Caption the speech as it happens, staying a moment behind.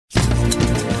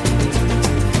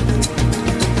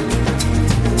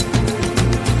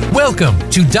Welcome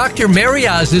to Dr. Mary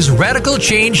Oz's Radical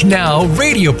Change Now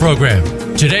radio program.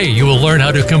 Today you will learn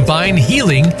how to combine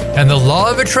healing and the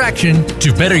law of attraction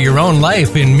to better your own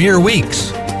life in mere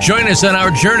weeks. Join us on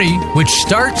our journey, which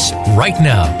starts right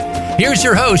now. Here's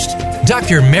your host,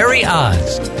 Dr. Mary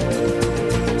Oz.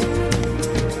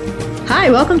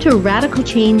 Hi, welcome to Radical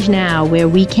Change Now, where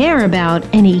we care about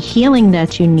any healing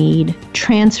that you need,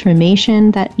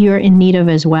 transformation that you're in need of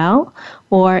as well,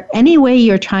 or any way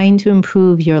you're trying to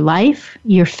improve your life,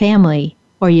 your family,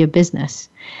 or your business.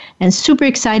 And super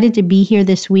excited to be here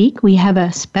this week. We have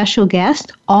a special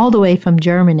guest all the way from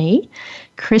Germany.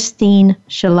 Christine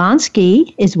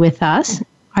Shalansky is with us.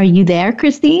 Are you there,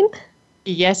 Christine?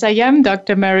 Yes, I am,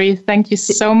 Dr. Mary. Thank you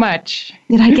so much.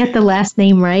 Did I get the last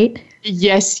name right?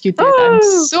 Yes, you did. Oh,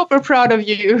 I'm super proud of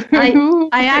you.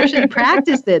 I actually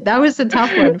practiced it. That was a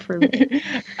tough one for me.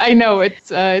 I know, it's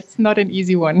not an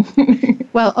easy one.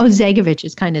 Well, Ozegovich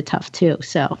is kind of tough too.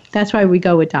 So that's why we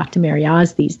go with Dr. Mary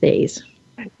Oz these days.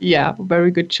 Yeah, very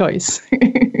good choice.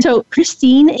 So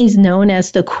Christine is known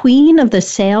as the queen of the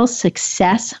sales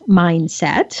success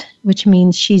mindset, which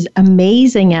means she's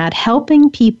amazing at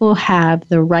helping people have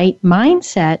the right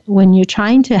mindset when you're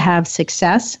trying to have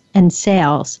success and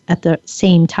sales at the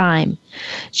same time.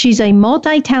 She's a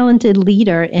multi-talented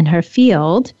leader in her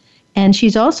field, and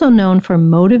she's also known for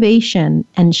motivation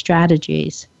and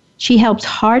strategies. She helps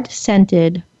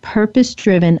heart-centered,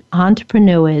 purpose-driven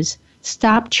entrepreneurs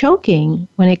stop choking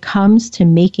when it comes to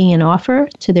making an offer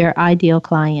to their ideal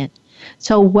client.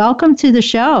 So welcome to the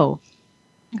show.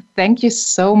 Thank you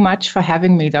so much for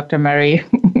having me, Dr. Mary.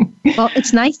 Well,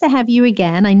 it's nice to have you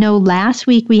again. I know last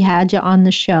week we had you on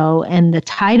the show and the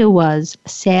title was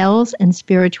Sales and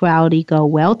Spirituality Go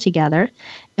Well Together.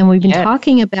 And we've been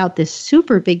talking about this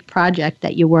super big project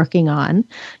that you're working on.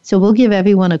 So we'll give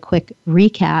everyone a quick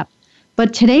recap.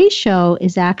 But today's show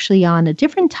is actually on a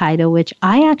different title, which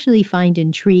I actually find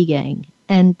intriguing.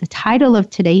 And the title of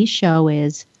today's show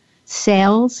is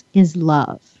Sales is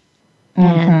Love. Mm-hmm.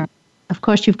 And of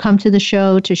course, you've come to the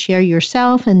show to share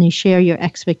yourself and you share your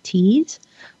expertise,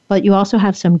 but you also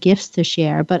have some gifts to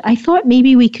share. But I thought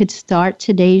maybe we could start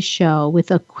today's show with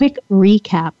a quick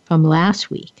recap from last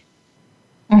week.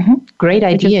 Mm-hmm. Great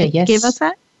idea, yes. Give us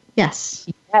that? Yes.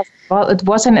 Yes. Well, it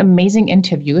was an amazing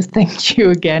interview. Thank you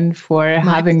again for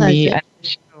having me at the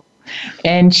show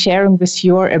and sharing with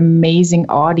your amazing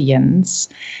audience.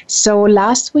 So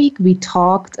last week we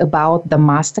talked about the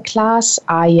masterclass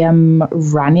I am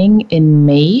running in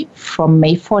May, from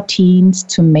May 14th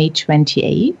to May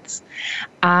 28th.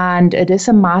 And it is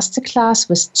a masterclass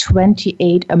with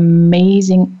 28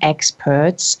 amazing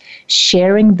experts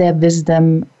sharing their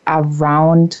wisdom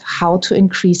around how to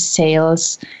increase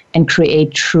sales and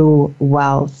create true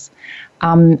wealth.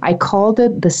 I called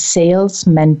it the Sales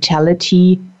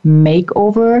Mentality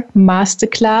Makeover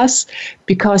Masterclass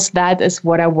because that is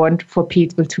what I want for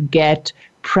people to get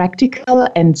practical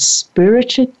and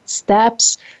spiritual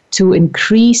steps to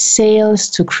increase sales,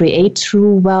 to create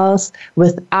true wealth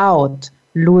without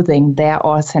losing their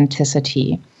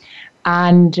authenticity.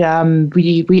 And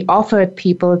we offered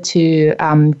people to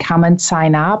come and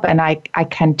sign up, and I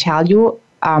can tell you,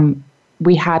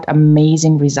 we had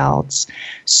amazing results.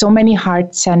 So many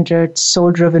heart-centered,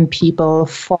 soul-driven people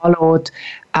followed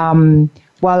our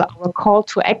call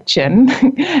to action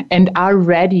and are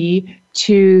ready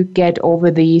to get over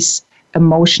these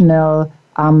emotional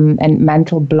and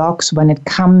mental blocks when it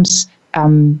comes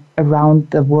around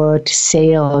the word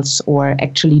sales or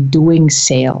actually doing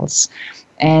sales.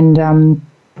 And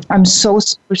I'm so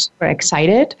super, super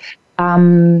excited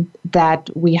that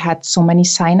we had so many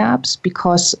signups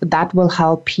because that will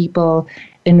help people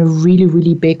in a really,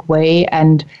 really big way.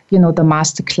 And, you know, the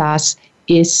masterclass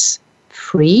is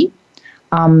free.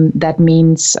 That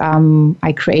means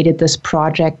I created this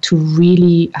project to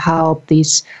really help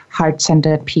these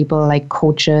heart-centered people like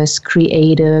coaches,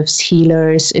 creatives,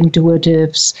 healers,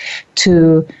 intuitives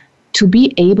to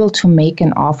be able to make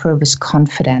an offer with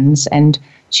confidence and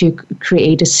to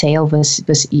create a sale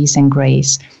with ease and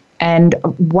grace. And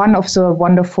one of the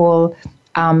wonderful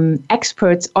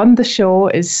experts on the show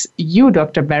is you,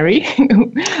 Dr. Mary.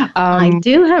 I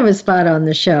do have a spot on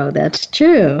the show. That's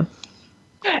true.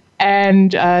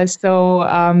 And so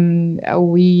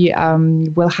we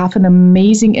will have an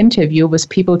amazing interview with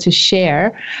people to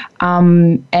share.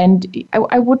 And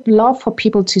I would love for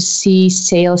people to see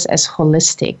sales as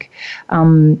holistic.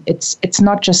 It's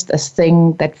not just a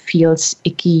thing that feels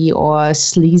icky or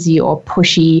sleazy or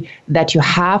pushy that you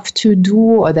have to do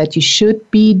or that you should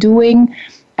be doing.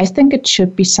 I think it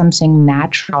should be something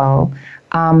natural,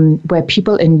 where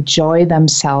people enjoy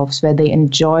themselves, where they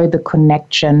enjoy the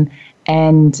connection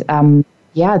and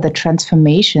the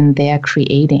transformation they are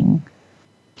creating.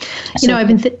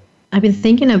 I've been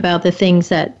thinking about the things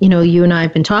that, you and I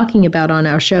have been talking about on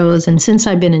our shows. And since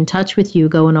I've been in touch with you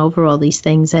going over all these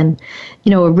things, and,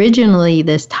 originally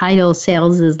this title,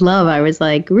 Sales is Love, I was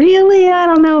like, really? I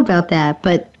don't know about that.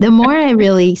 But the more I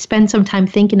really spend some time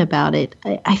thinking about it,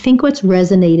 I think what's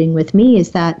resonating with me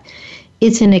is that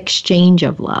it's an exchange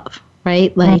of love,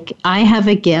 right? Like I have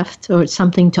a gift or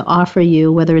something to offer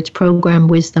you, whether it's program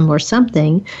wisdom or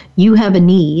something. You have a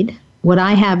need. What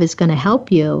I have is going to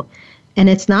help you. And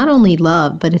it's not only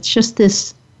love, but it's just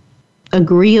this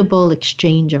agreeable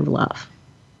exchange of love.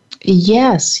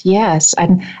 Yes.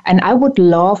 And I would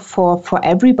love for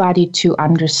everybody to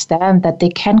understand that they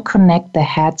can connect their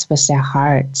heads with their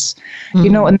hearts.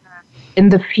 Mm-hmm. In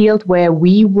the field where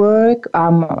we work,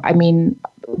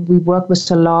 we work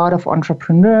with a lot of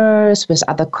entrepreneurs, with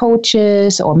other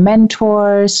coaches or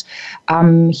mentors,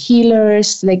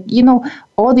 healers,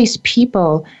 all these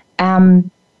people. And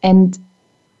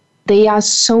they are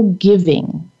so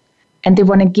giving, and they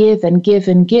want to give and give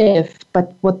and give.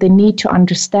 But what they need to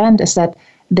understand is that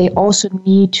they also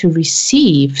need to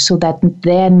receive so that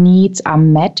their needs are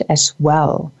met as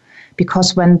well.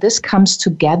 Because when this comes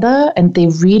together and they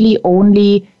really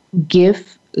only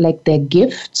give like their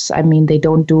gifts, they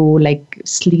don't do like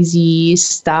sleazy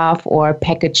stuff or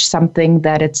package something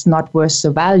that it's not worth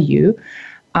the value,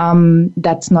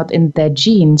 that's not in their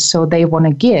genes. So they want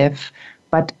to give.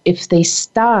 But if they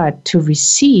start to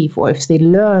receive, or if they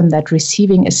learn that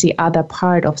receiving is the other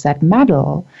part of that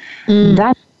medal,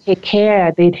 then they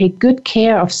take good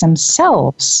care of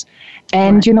themselves.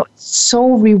 And, it's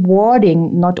so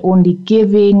rewarding, not only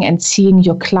giving and seeing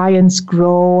your clients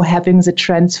grow, having the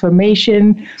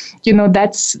transformation,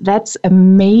 that's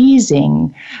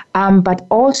amazing. But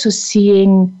also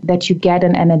seeing that you get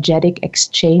an energetic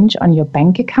exchange on your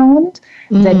bank account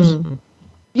that,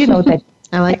 that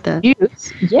I like that.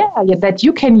 That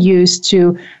you can use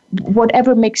to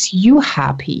whatever makes you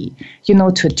happy,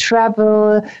 to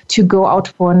travel, to go out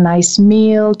for a nice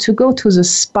meal, to go to the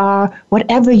spa,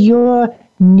 whatever your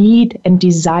need and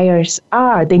desires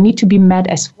are, they need to be met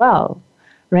as well,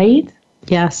 right?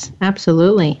 Yes,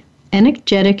 absolutely.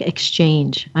 Energetic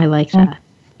exchange. I like that.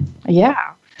 Yeah.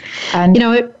 And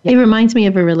it reminds me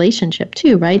of a relationship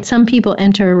too, right? Some people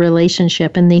enter a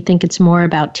relationship and they think it's more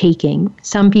about taking.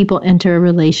 Some people enter a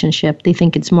relationship, they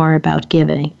think it's more about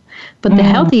giving. But the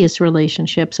healthiest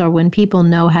relationships are when people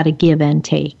know how to give and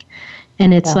take.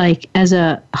 And it's like, as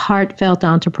a heartfelt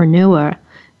entrepreneur,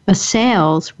 a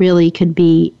sales really could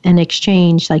be an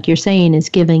exchange, like you're saying, is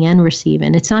giving and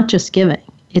receiving. It's not just giving.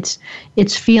 It's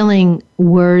feeling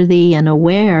worthy and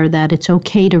aware that it's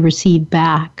okay to receive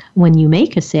back when you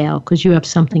make a sale because you have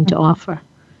something to offer.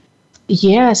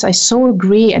 Yes, I so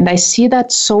agree. And I see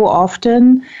that so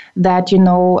often that,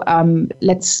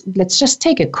 let's just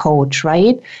take a coach,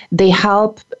 right? They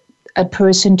help a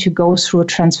person to go through a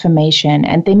transformation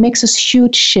and they make this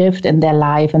huge shift in their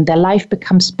life and their life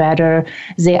becomes better.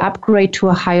 They upgrade to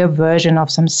a higher version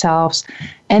of themselves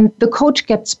and the coach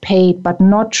gets paid, but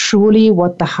not truly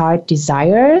what the heart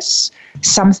desires,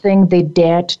 something they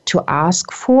dared to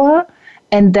ask for.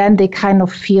 And then they kind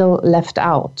of feel left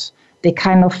out. They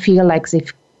kind of feel like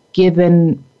they've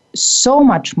given so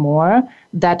much more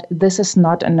that this is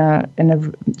not in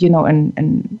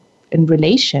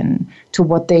relation to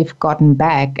what they've gotten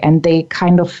back, and they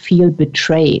kind of feel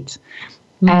betrayed.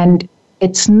 Mm-hmm. And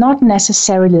it's not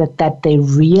necessarily that they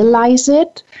realize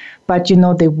it, but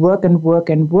they work and work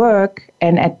and work,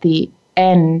 and at the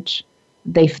end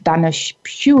they've done a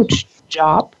huge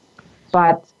job,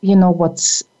 but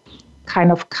what's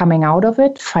kind of coming out of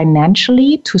it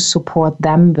financially to support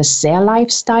them with their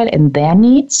lifestyle and their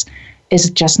needs is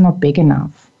just not big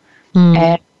enough.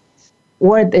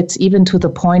 Or it's even to the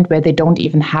point where they don't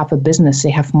even have a business.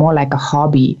 They have more like a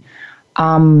hobby.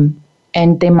 And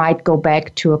they might go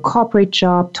back to a corporate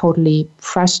job totally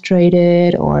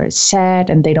frustrated or sad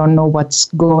and they don't know what's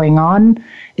going on.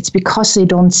 It's because they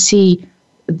don't see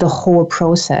the whole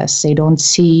process. They don't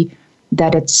see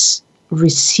that it's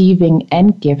receiving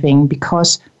and giving,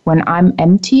 because when I'm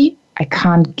empty, I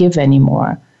can't give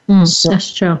anymore.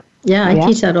 That's true. Yeah, I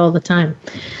teach that all the time.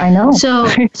 I know. So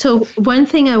one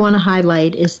thing I want to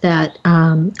highlight is that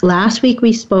last week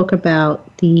we spoke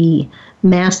about the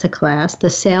masterclass, the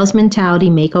Sales Mentality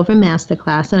Makeover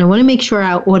Masterclass, and I want to make sure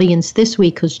our audience this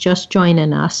week who's just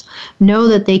joining us know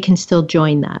that they can still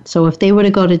join that. So if they were to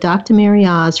go to Dr. Mary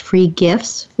Oz Free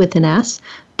Gifts with an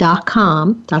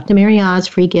S.com,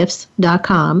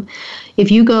 drmaryozfreegifts.com. If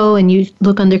you go and you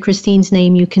look under Christine's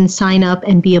name, you can sign up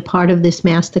and be a part of this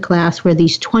masterclass where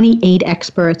these 28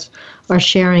 experts are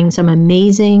sharing some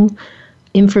amazing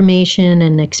information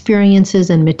and experiences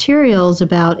and materials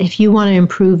about if you want to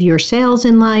improve your sales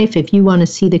in life, if you want to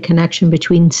see the connection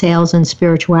between sales and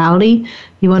spirituality,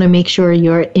 you want to make sure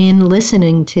you're in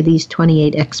listening to these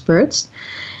 28 experts.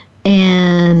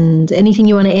 And anything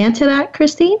you want to add to that,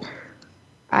 Christine?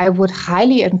 I would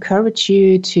highly encourage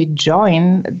you to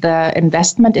join. The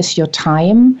investment is your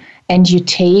time, and you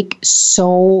take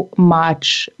so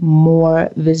much more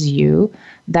with you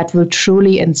that will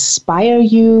truly inspire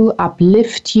you,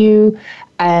 uplift you,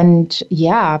 and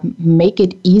make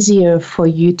it easier for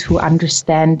you to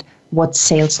understand what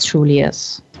sales truly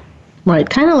is. Right,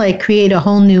 kind of like create a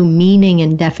whole new meaning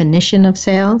and definition of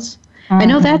sales. I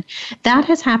know that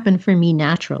has happened for me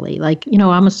naturally. Like,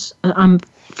 I'm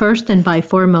first and by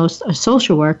foremost a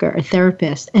social worker, a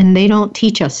therapist, and they don't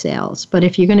teach us sales. But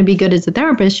if you're going to be good as a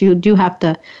therapist, you do have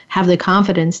to have the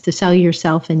confidence to sell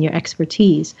yourself and your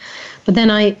expertise. But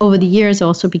then I, over the years,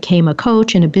 also became a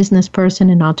coach and a business person,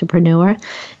 an entrepreneur.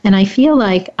 And I feel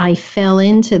like I fell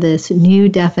into this new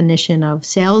definition of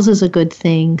sales is a good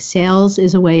thing. Sales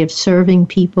is a way of serving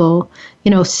people.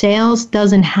 Sales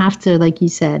doesn't have to, like you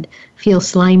said, feel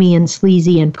slimy and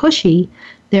sleazy and pushy.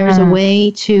 There's a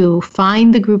way to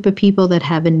find the group of people that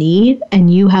have a need,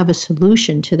 and you have a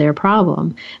solution to their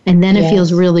problem. And then it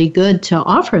feels really good to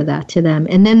offer that to them.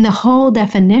 And then the whole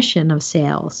definition of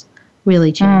sales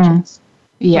really changes.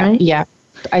 Yeah,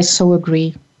 I so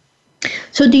agree.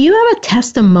 So do you have a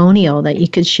testimonial that you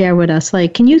could share with us?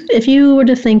 Like, if you were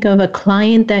to think of a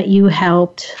client that you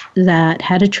helped that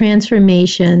had a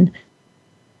transformation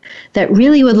that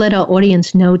really would let our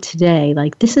audience know today,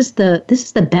 like this is the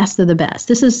best of the best.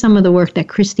 This is some of the work that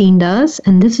Christine does,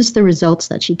 and this is the results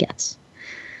that she gets.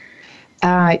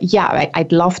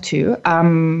 I'd love to.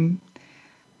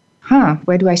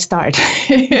 Where do I start?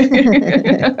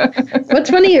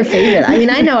 What's one of your favorite? I mean,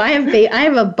 I know I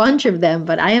have a bunch of them,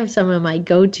 but I have some of my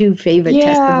go-to favorite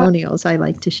testimonials I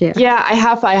like to share. Yeah, I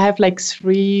have like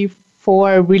 3-4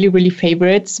 really, really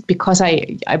favorites, because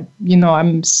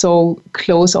I'm so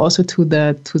close also to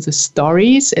the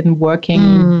stories and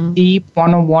working deep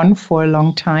one-on-one for a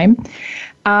long time.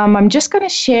 I'm just going to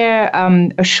share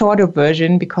a shorter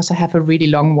version because I have a really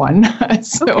long one.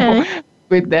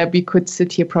 With that, we could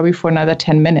sit here probably for another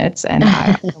 10 minutes, and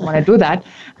I don't want to do that.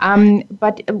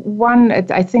 But one,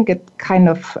 I think it kind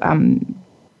of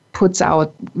puts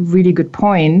out really good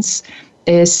points,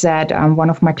 is that one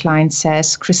of my clients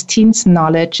says, Christine's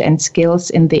knowledge and skills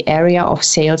in the area of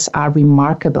sales are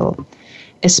remarkable.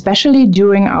 Especially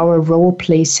during our role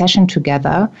play session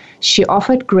together, she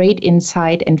offered great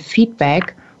insight and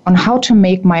feedback on how to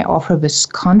make my offer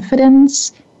with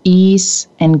confidence, ease,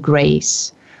 and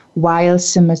grace, while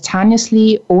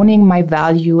simultaneously owning my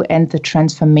value and the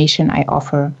transformation I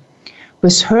offer.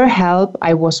 With her help,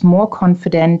 I was more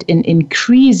confident in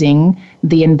increasing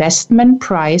the investment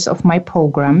price of my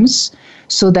programs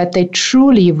so that they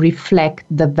truly reflect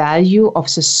the value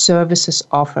of the services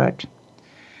offered.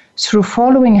 Through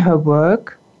following her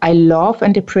work, I love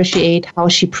and appreciate how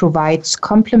she provides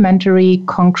complementary,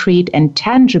 concrete, and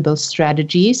tangible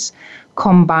strategies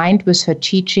combined with her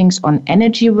teachings on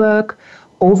energy work,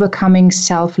 overcoming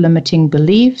self-limiting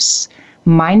beliefs,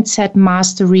 mindset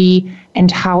mastery, and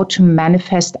how to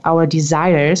manifest our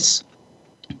desires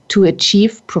to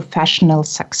achieve professional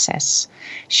success.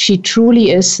 She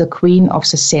truly is the queen of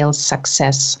the sales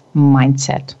success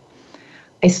mindset.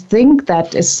 I think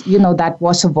that is, that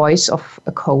was a voice of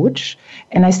a coach.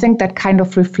 And I think that kind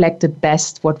of reflected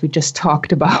best what we just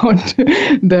talked about,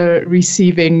 the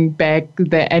receiving back,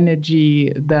 the energy,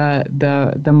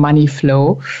 the money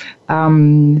flow.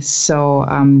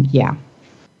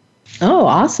 Oh,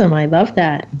 awesome. I love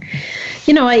that.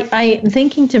 I'm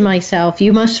thinking to myself,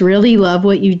 you must really love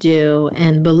what you do.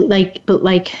 And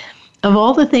of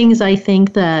all the things I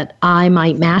think that I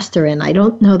might master in, I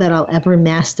don't know that I'll ever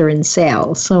master in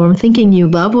sales. So I'm thinking you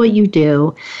love what you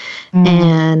do.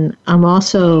 And I'm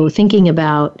also thinking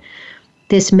about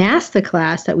this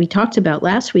masterclass that we talked about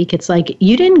last week. It's like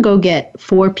you didn't go get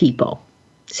 4 people.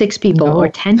 6 people or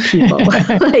 10 people.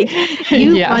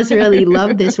 You must really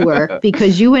love this work,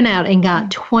 because you went out and got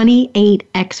 28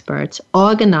 experts,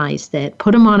 organized it,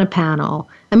 put them on a panel.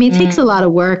 I mean, it takes a lot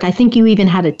of work. I think you even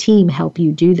had a team help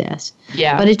you do this.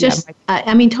 Yeah. But it just,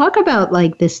 talk about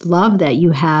like this love that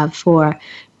you have for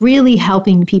really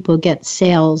helping people get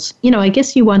sales. I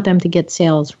guess you want them to get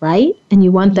sales right, and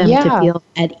you want them to feel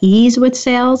at ease with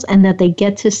sales, and that they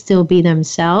get to still be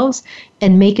themselves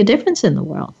and make a difference in the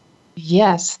world.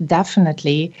 Yes,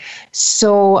 definitely.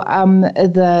 So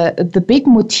the big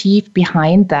motif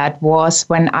behind that was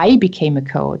when I became a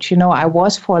coach. I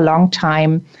was for a long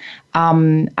time.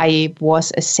 I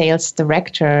was a sales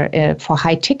director for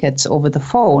high tickets over the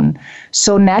phone.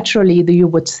 So naturally, you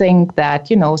would think that,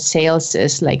 sales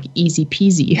is like easy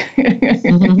peasy.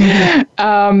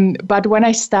 Mm-hmm. But when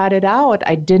I started out,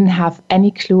 I didn't have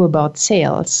any clue about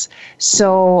sales.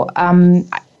 So on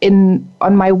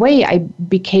my way, I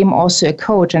became also a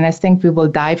coach. And I think we will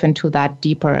dive into that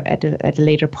deeper at a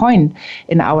later point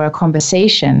in our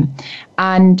conversation.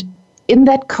 And in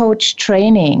that coach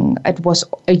training, it was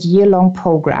a year-long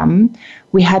program.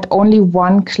 We had only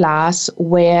one class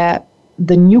where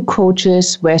the new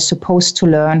coaches were supposed to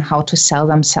learn how to sell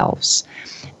themselves.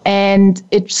 And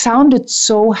it sounded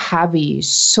so heavy,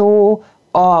 so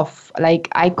off. Like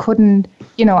I couldn't,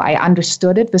 I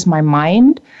understood it with my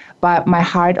mind, but my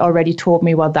heart already told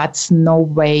me, well, that's no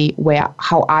way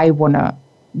how I want to,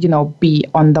 be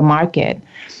on the market.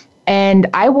 And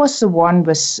I was the one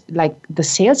with like the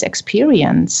sales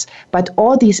experience, but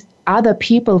all these other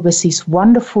people with this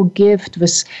wonderful gift,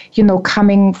 with,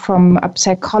 coming from a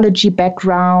psychology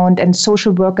background and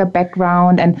social worker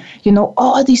background, and,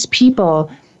 all these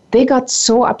people, they got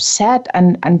so upset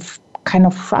and kind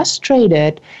of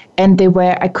frustrated. And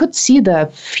I could see the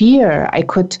fear. I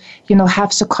could,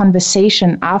 have the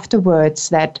conversation afterwards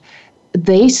that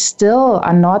they still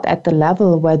are not at the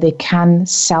level where they can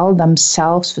sell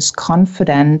themselves with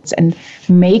confidence and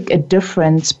make a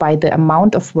difference by the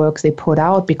amount of work they put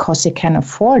out because they can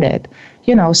afford it.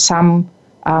 Some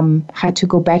had to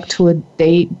go back to a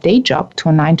day job, to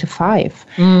a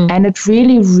 9-to-5. And it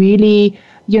really, really,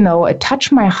 it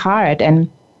touched my heart. And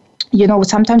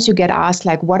sometimes you get asked,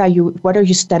 like, what do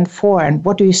you stand for and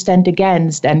what do you stand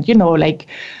against? And,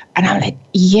 and I'm like,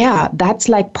 yeah, that's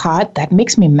like part that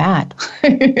makes me mad.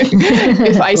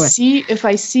 If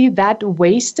I see that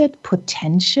wasted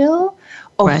potential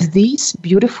of these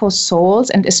beautiful souls,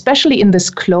 and especially in this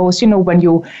close, when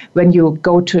you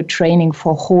go to a training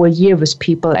for a whole year with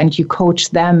people and you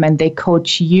coach them and they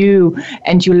coach you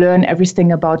and you learn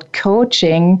everything about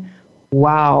coaching,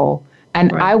 wow.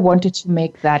 And I wanted to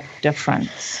make that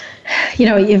difference.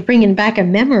 You're bringing back a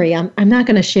memory. I'm not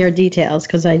going to share details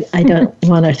because I don't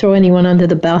want to throw anyone under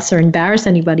the bus or embarrass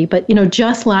anybody. But,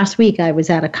 just last week I was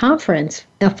at a conference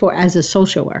as a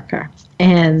social worker.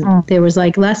 And there was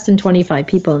like less than 25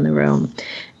 people in the room.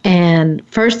 And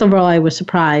first of all, I was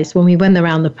surprised when we went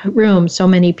around the room. So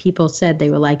many people said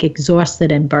they were like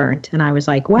exhausted and burnt. And I was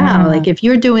like, wow, like if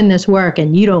you're doing this work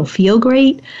and you don't feel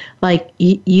great, like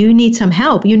you need some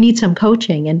help. You need some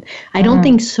coaching. And I don't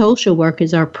think social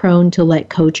workers are prone to let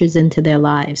coaches into their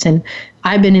lives. And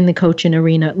I've been in the coaching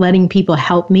arena, letting people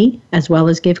help me as well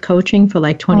as give coaching for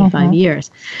like 25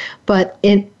 years. But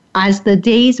as the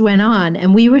days went on,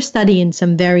 and we were studying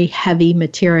some very heavy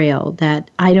material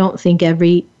that I don't think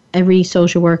every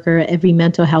social worker, every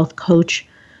mental health coach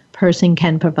person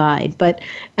can provide. But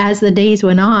as the days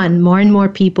went on, more and more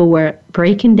people were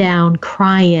breaking down,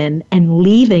 crying, and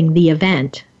leaving the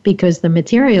event because the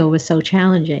material was so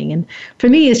challenging. And for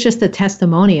me, it's just a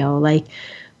testimonial. Like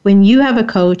when you have a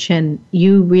coach and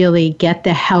you really get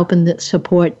the help and the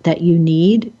support that you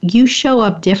need, you show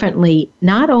up differently,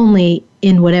 not only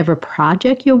in whatever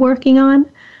project you're working on,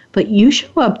 but you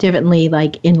show up differently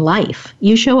like in life.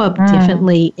 You show up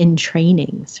differently in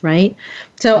trainings, right?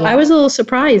 So I was a little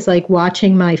surprised, like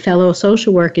watching my fellow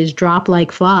social workers drop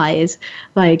like flies,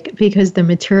 like because the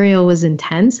material was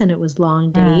intense and it was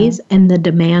long days and the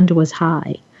demand was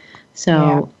high.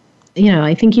 So,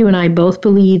 I think you and I both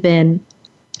believe in,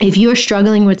 if you're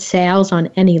struggling with sales on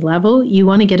any level, you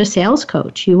want to get a sales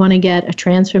coach. You want to get a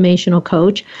transformational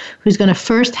coach who's going to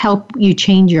first help you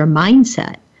change your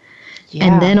mindset. Yeah.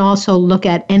 And then also look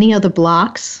at any other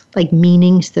blocks, like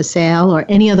meanings to sale or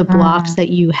any other blocks that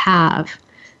you have.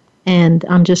 And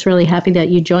I'm just really happy that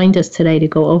you joined us today to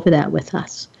go over that with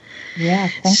us. Yeah,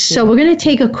 thank you. So we're going to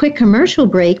take a quick commercial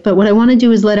break, but what I want to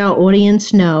do is let our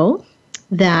audience know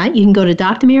that you can go to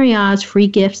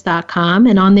drmaryozfreegifts.com,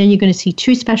 and on there you're going to see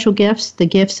 2 special gifts. The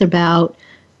gifts about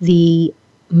the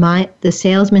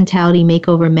Sales Mentality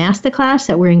Makeover Masterclass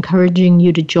that we're encouraging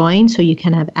you to join so you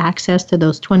can have access to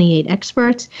those 28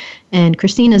 experts. And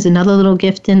Christina's another little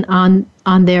gift on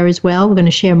there as well. We're going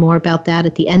to share more about that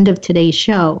at the end of today's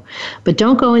show. But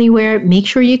don't go anywhere. Make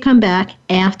sure you come back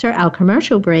after our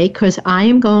commercial break because I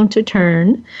am going to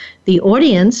turn the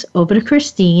audience over to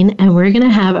Christine and we're going to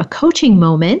have a coaching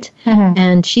moment.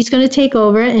 And she's going to take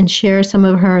over and share some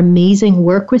of her amazing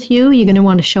work with you. You're going to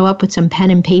want to show up with some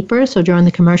pen and paper. So during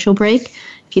the commercial break,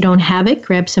 if you don't have it,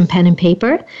 grab some pen and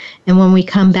paper. And when we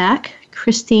come back,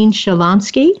 Christine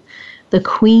Shalonsky, the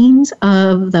queens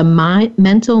of the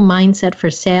mental mindset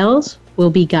for sales, will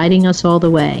be guiding us all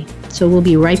the way. So we'll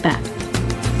be right back.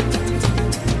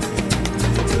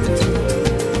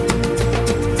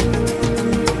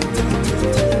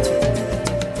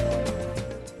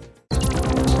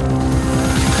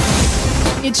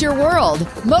 It's your world.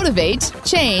 Motivate,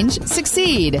 change,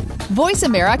 succeed.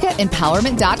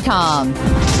 VoiceAmericaEmpowerment.com.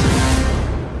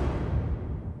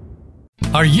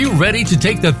 Are you ready to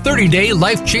take the 30-day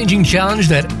life-changing challenge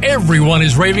that everyone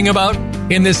is raving about?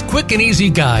 In this quick and easy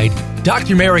guide,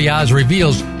 Dr. Mary Oz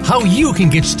reveals how you can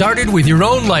get started with your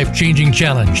own life-changing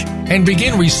challenge and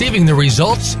begin receiving the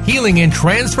results, healing, and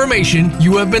transformation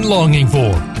you have been longing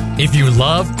for. If you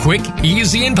love quick,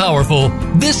 easy, and powerful,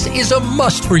 this is a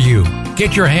must for you.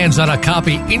 Get your hands on a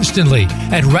copy instantly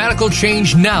at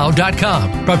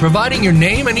RadicalChangeNow.com by providing your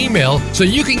name and email so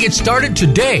you can get started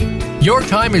today. Your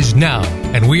time is now,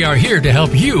 and we are here to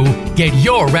help you get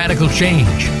your radical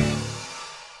change.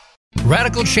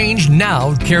 Radical Change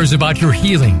Now cares about your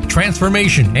healing,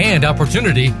 transformation, and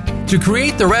opportunity to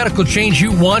create the radical change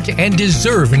you want and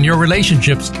deserve in your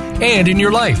relationships and in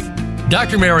your life.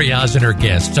 Dr. Mary Oz and her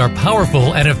guests are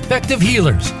powerful and effective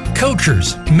healers,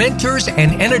 coaches, mentors,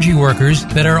 and energy workers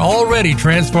that are already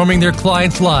transforming their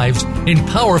clients' lives in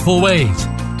powerful ways.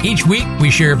 Each week,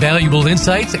 we share valuable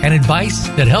insights and advice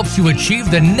that helps you achieve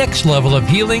the next level of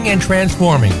healing and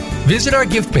transforming. Visit our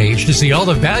gift page to see all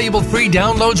the valuable free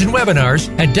downloads and webinars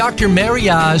at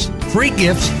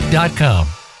drmaryozfreegifts.com.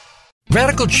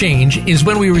 Radical change is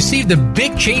when we receive the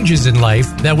big changes in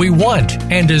life that we want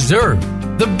and deserve.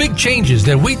 The big changes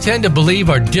that we tend to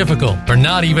believe are difficult or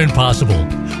not even possible.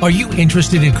 Are you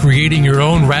interested in creating your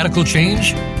own radical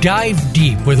change? Dive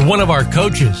deep with one of our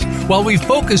coaches while we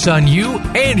focus on you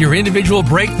and your individual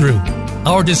breakthrough.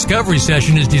 Our discovery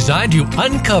session is designed to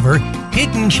uncover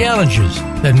hidden challenges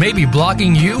that may be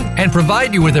blocking you and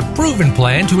provide you with a proven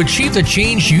plan to achieve the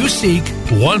change you seek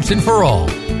once and for all.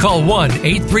 Call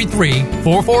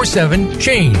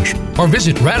 1-833-447-CHANGE or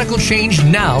visit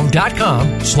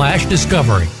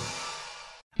RadicalChangeNow.com/discovery.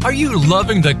 Are you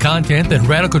loving the content that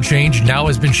Radical Change Now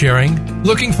has been sharing?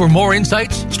 Looking for more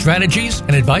insights, strategies,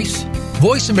 and advice?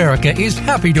 Voice America is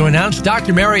happy to announce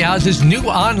Dr. Mary Oz's new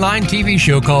online TV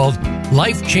show called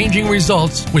Life-Changing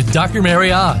Results with Dr.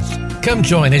 Mary Oz. Come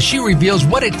join as she reveals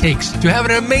what it takes to have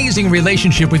an amazing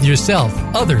relationship with yourself,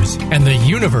 others, and the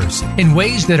universe in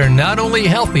ways that are not only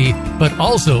healthy, but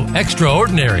also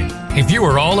extraordinary. If you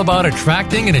are all about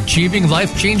attracting and achieving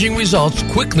life-changing results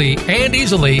quickly and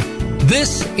easily,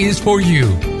 this is for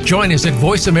you. Join us at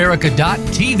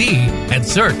voiceamerica.tv and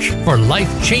search for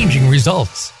life-changing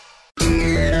results.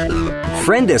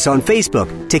 Friend us on Facebook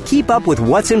to keep up with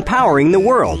what's empowering the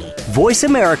world. Voice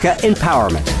America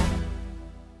Empowerment.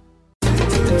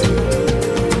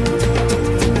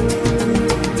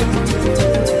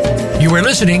 You are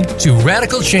listening to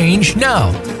Radical Change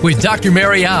Now with Dr.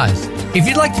 Mary Oz. If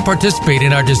you'd like to participate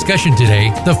in our discussion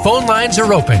today, the phone lines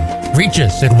are open. Reach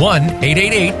us at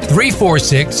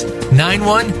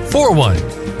 1-888-346-9141.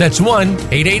 That's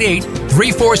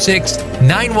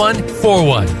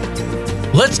 1-888-346-9141.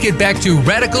 Let's get back to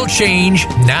Radical Change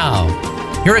Now.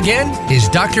 Here again is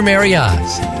Dr. Mary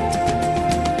Oz.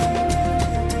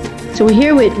 So we're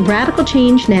here with Radical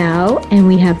Change Now, and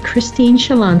we have Christine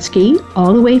Shalonsky,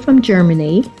 all the way from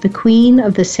Germany, the queen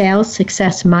of the sales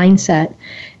success mindset.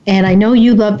 And I know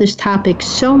you love this topic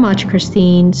so much,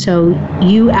 Christine, so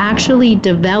you actually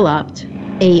developed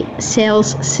a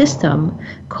sales system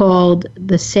called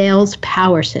the Sales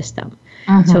Power System.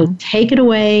 So take it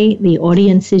away. The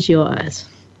audience is yours.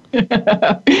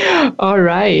 All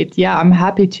right. Yeah, I'm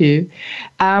happy to.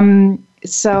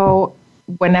 So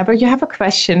whenever you have a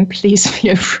question, please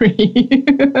feel free.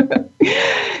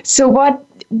 So what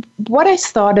I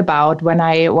thought about when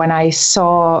I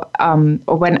saw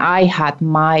or when I had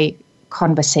my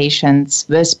conversations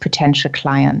with potential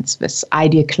clients, with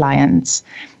ideal clients,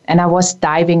 and I was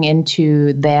diving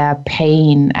into their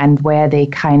pain and where they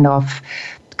kind of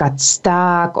got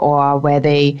stuck, or where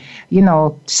they,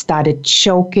 started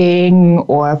choking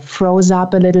or froze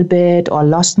up a little bit or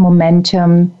lost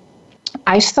momentum.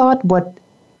 I thought what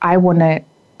I want to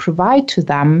provide to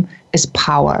them is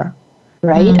power,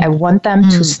 right? I want them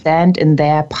to stand in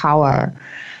their power.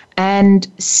 And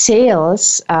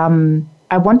sales,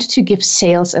 I wanted to give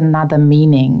sales another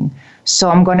meaning.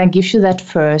 So I'm going to give you that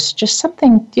first, just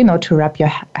something, to wrap your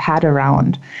head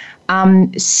around.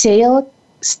 Sale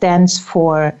stands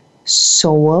for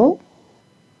soul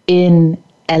in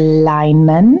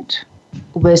alignment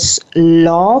with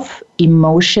love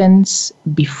emotions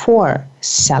before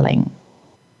selling.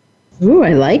 Ooh,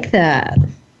 I like that.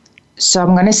 So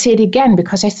I'm going to say it again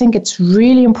because I think it's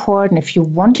really important. If you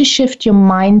want to shift your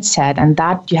mindset, and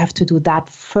that you have to do that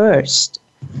first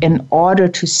in order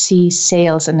to see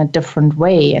sales in a different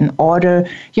way, in order,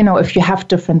 if you have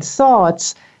different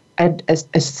thoughts, a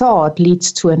thought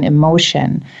leads to an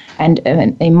emotion, and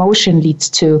an emotion leads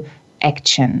to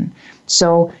action.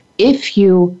 So if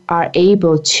you are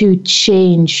able to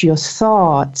change your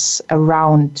thoughts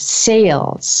around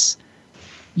sales,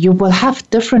 you will have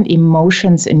different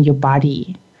emotions in your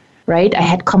body, right? I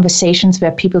had conversations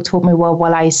where people told me, well,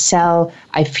 while I sell,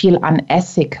 I feel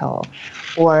unethical,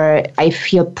 or I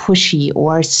feel pushy,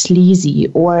 or sleazy,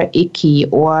 or icky,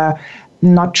 or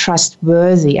not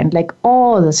trustworthy. And like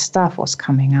all the stuff was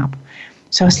coming up.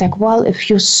 So I was like, well, if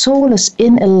your soul is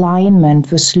in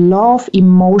alignment with love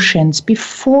emotions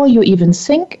before you even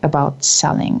think about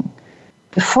selling,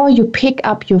 before you pick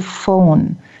up your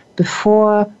phone,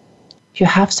 before you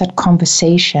have that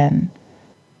conversation,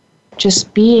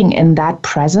 just being in that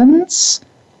presence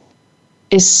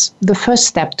is the first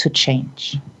step to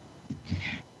change.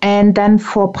 And then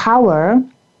for power,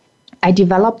 I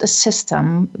developed a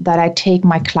system that I take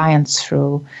my clients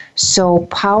through. So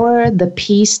power, the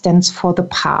P stands for the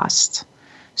past.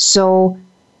 So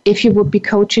if you would be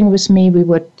coaching with me, we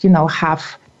would,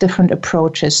 have different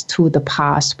approaches to the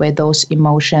past, where those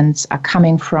emotions are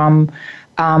coming from.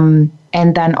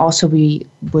 And then also we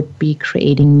would be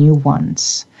creating new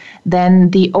ones. Then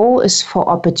the O is for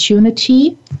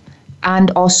opportunity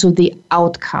and also the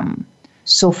outcome.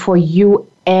 So for you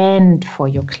and for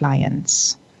your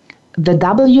clients. The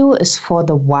W is for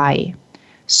the why.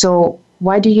 So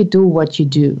why do you do what you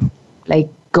do? Like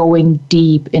going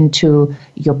deep into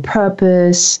your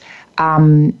purpose,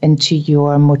 into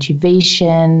your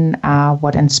motivation,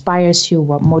 what inspires you,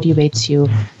 what motivates you,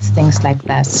 things like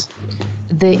this.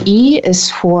 The E is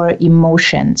for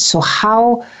emotions. So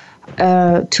how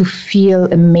to feel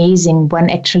amazing when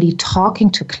actually talking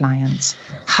to clients,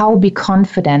 how be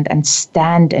confident and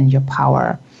stand in your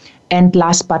power. And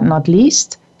last but not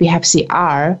least, we have the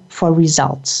R for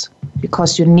results,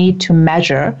 because you need to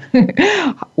measure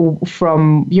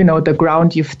from, the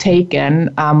ground you've taken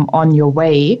on your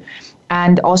way.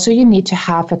 And also you need to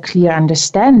have a clear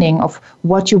understanding of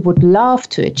what you would love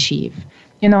to achieve.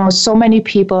 So many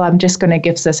people, I'm just going to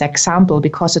give this example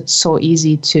because it's so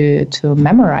easy to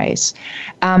memorize.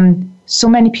 So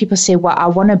many people say, well, I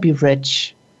want to be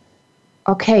rich.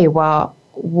 Okay, well,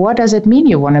 what does it mean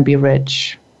you want to be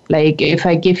rich? Like, if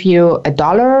I give you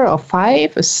 $1 or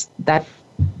 $5, is that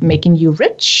making you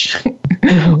rich?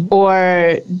 Mm-hmm.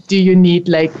 Or do you need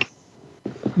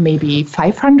maybe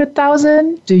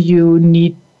 500,000? Do you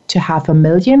need to have 1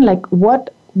 million? Like, what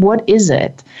is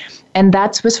it? And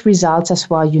that's with results as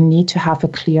well. You need to have a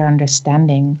clear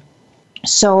understanding.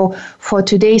 So for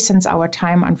today, since our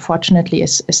time unfortunately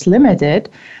is limited,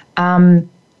 I'm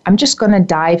just going to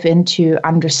dive into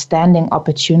understanding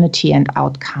opportunity and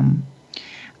outcome.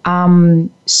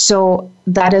 So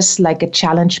that is like a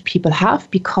challenge people have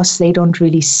because they don't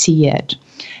really see it.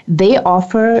 They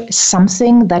offer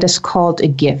something that is called a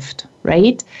gift,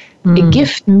 right? A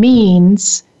gift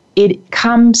means it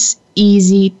comes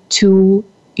easy to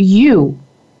you.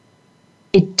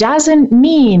 It doesn't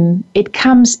mean it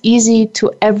comes easy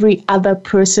to every other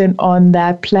person on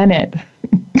that planet.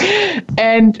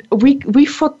 And we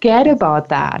forget about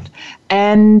that.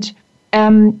 And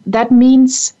that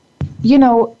means,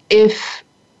 if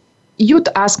you'd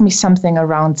ask me something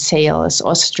around sales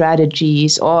or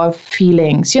strategies or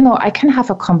feelings, I can have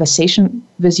a conversation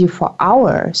with you for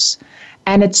hours.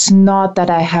 And it's not that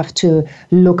I have to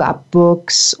look up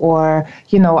books or,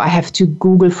 I have to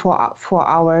Google for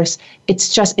hours.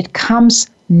 It's just, it comes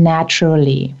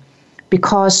naturally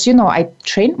because, I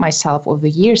trained myself over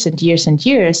years and years and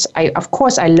years. Of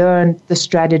course, I learned the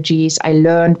strategies. I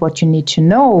learned what you need to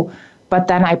know, but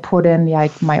then I put in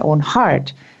my own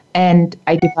heart and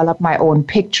I developed my own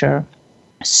picture.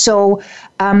 So,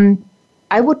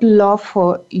 I would love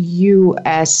for you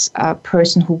as a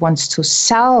person who wants to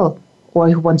sell or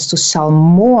who wants to sell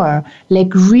more,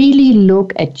 really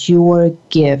look at your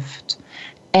gift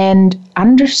and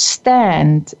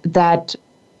understand that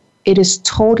it is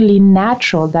totally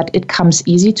natural, that it comes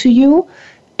easy to you.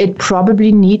 It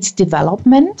probably needs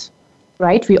development,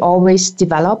 right? We always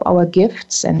develop our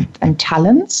gifts and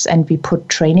talents and we put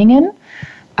training in,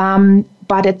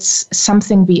 but it's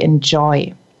something we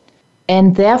enjoy.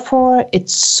 And therefore,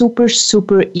 it's super,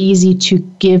 super easy to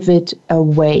give it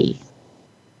away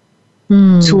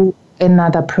to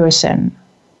another person,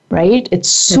 right? It's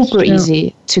super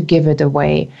easy to give it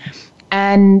away.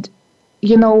 And,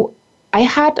 I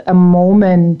had a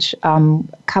moment a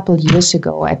couple years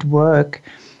ago at work.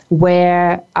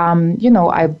 where,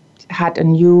 I had a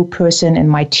new person in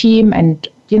my team and,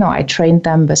 I trained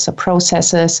them with the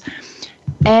processes.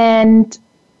 And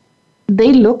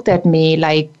they looked at me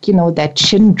like, their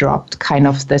chin dropped, kind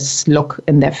of this look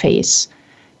in their face.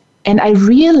 And I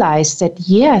realized that,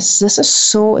 yes,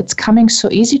 it's coming so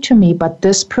easy to me, but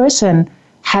this person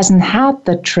hasn't had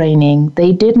the training.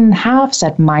 They didn't have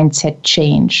that mindset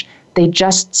change. They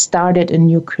just started a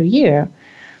new career.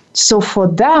 So for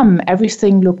them,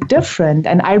 everything looked different.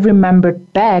 And I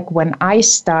remembered back when I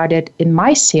started in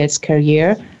my sales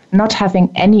career, not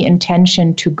having any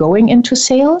intention to going into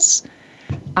sales,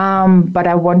 but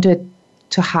I wanted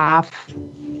to have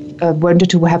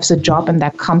the job in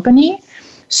that company.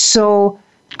 So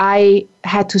I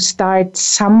had to start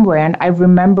somewhere. And I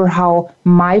remember how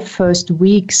my first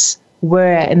weeks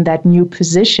were in that new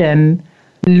position,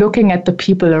 looking at the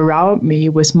people around me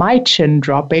with my chin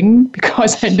dropping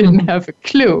because I didn't have a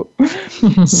clue.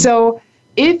 So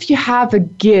if you have a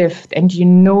gift and you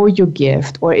know your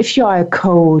gift, or if you are a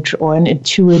coach or an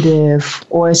intuitive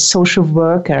or a social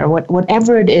worker,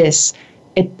 whatever it is,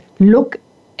 look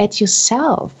at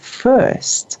yourself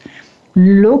first.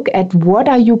 Look at what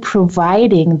are you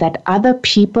providing that other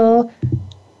people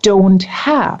don't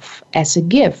have as a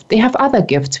gift. They have other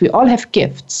gifts. We all have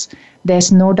gifts.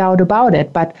 There's no doubt about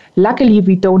it. But luckily,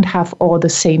 we don't have all the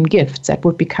same gifts. That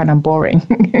would be kind of boring.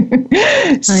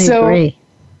 I agree.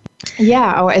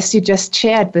 Yeah, or as you just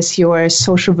shared with your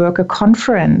social worker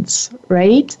conference,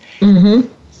 right? Mm-hmm.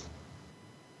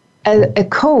 A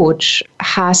coach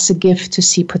has a gift to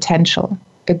see potential,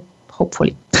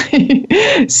 hopefully.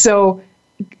 So,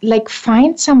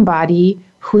 find somebody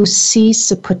who sees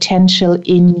the potential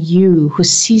in you, who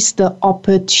sees the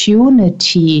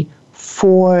opportunity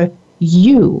for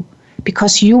you,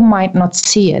 because you might not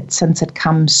see it since it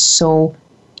comes so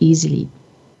easily,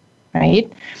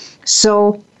 right?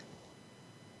 So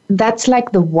that's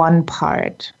like the one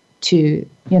part to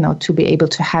be able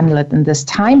to handle it in this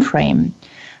time frame.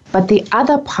 But the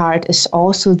other part is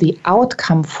also the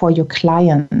outcome for your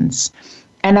clients.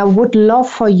 And I would love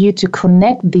for you to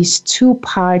connect these two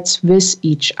parts with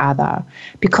each other,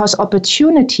 because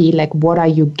opportunity, like what are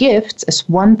your gifts, is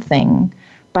one thing.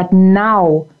 But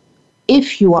now,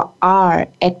 if you are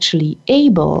actually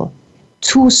able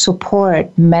to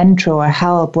support, mentor,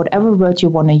 help, whatever word you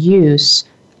want to use,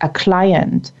 a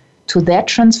client to their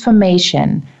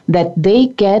transformation, that they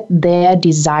get their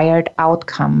desired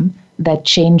outcome that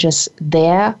changes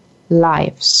their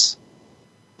lives,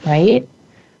 right?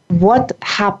 What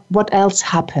else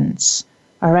happens?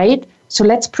 All right. So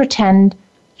let's pretend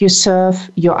you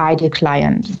serve your ideal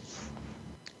client,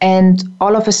 and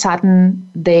all of a sudden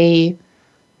they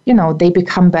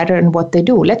become better in what they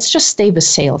do. Let's just stay with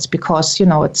sales because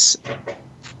it's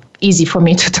easy for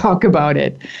me to talk about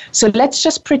it. So let's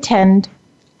just pretend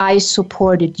I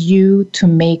supported you to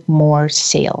make more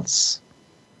sales,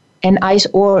 and I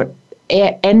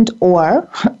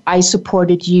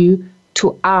supported you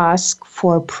to ask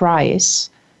for a price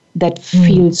that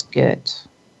feels good.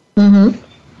 Mm-hmm.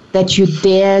 That you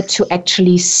dare to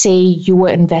actually say your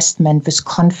investment with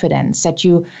confidence, that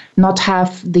you not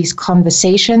have these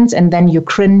conversations and then you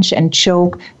cringe and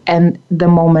choke and the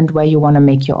moment where you want to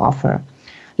make your offer.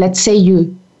 Let's say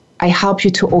I help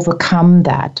you to overcome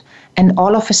that, and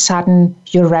all of a sudden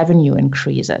your revenue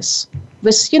increases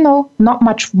with, not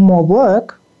much more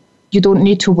work. You don't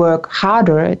need to work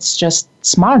harder, it's just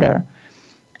smarter.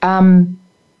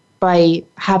 By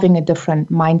having a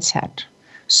different mindset.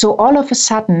 So all of a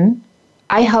sudden,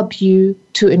 I help you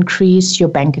to increase your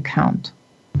bank account.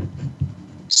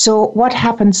 So what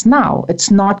happens now? It's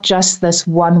not just this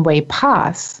one-way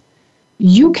path.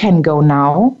 You can go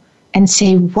now and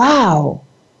say, wow,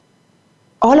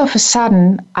 all of a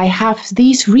sudden, I have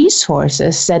these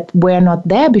resources that were not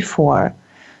there before.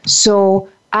 So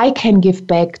I can give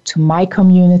back to my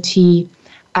community.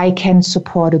 I can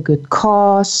support a good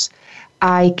cause.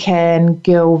 I can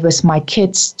go with my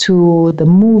kids to the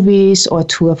movies or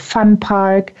to a fun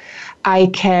park. I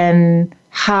can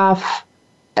have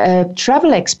a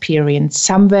travel experience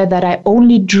somewhere that I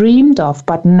only dreamed of,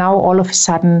 but now all of a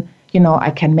sudden,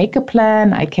 I can make a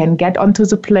plan, I can get onto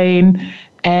the plane,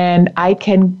 and I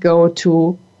can go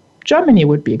to Germany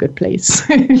would be a good place.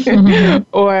 Mm-hmm.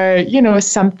 Or,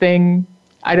 something,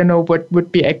 I don't know what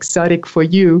would be exotic for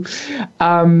you.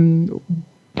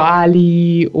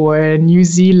 Bali or New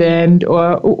Zealand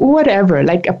or whatever,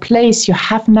 like a place you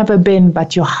have never been,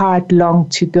 but your heart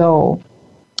longed to go.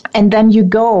 And then you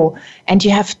go and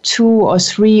you have 2 or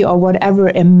 3 or whatever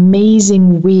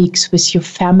amazing weeks with your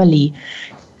family.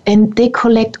 And they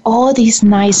collect all these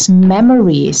nice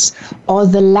memories, all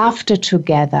the laughter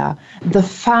together, the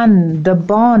fun, the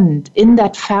bond in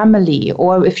that family,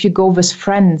 or if you go with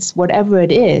friends, whatever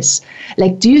it is.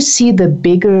 Like, do you see the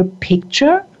bigger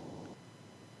picture?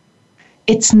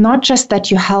 It's not just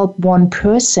that you help one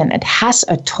person, it has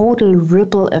a total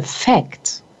ripple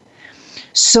effect.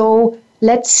 So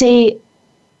let's say,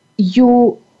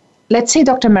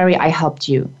 Dr. Mary, I helped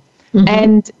you. Mm-hmm.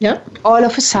 And all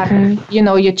of a sudden,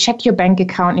 you check your bank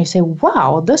account and you say,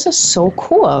 wow, this is so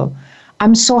cool.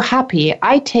 I'm so happy.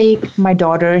 I take my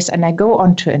daughters and I go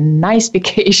on to a nice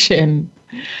vacation.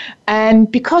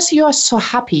 And because you're so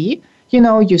happy,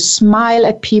 you smile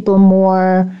at people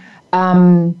more,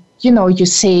 you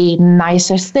say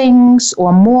nicer things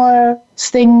or more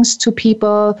things to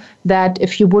people that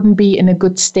if you wouldn't be in a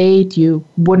good state, you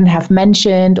wouldn't have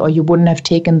mentioned or you wouldn't have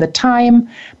taken the time,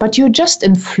 but you're just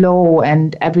in flow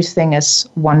and everything is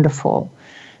wonderful.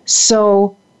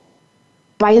 So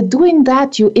by doing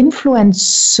that, you influence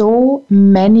so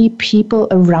many people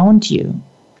around you.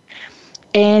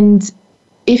 And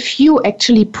if you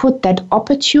actually put that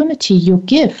opportunity, your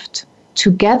gift,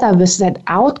 together with that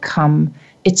outcome,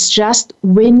 it's just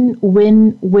win,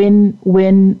 win, win,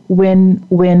 win, win,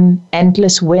 win,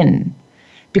 endless win.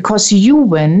 Because you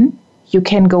win, you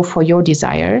can go for your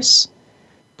desires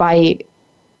by,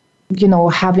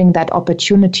 having that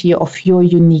opportunity of your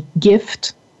unique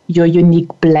gift, your unique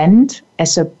blend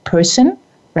as a person,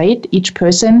 right? Each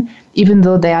person, even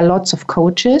though there are lots of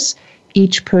coaches,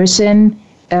 each person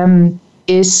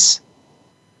is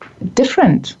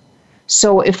different.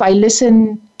 So if I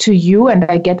listen to you and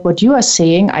I get what you are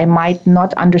saying, I might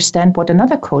not understand what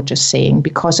another coach is saying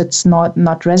because it's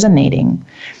not resonating.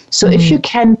 So if you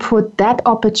can put that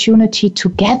opportunity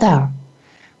together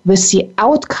with the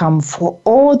outcome for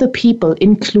all the people,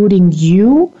 including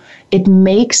you, it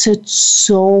makes it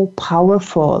so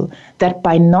powerful that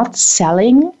by not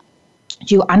selling,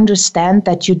 you understand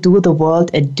that you do the world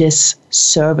a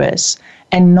disservice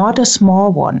and not a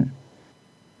small one.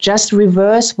 Just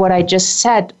reverse what I just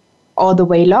said all the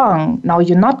way long. Now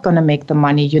you're not going to make the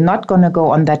money. You're not going to go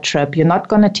on that trip. You're not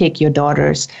going to take your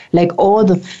daughters. Like all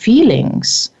the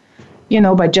feelings,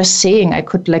 by just saying, I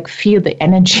could feel the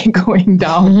energy going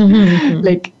down.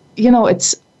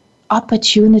 It's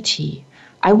opportunity.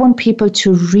 I want people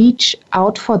to reach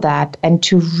out for that and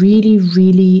to really,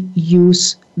 really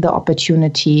use the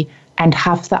opportunity and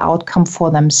have the outcome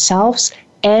for themselves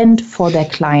and for their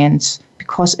clients,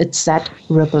 because it's that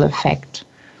ripple effect.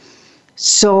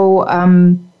 So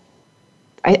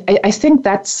I think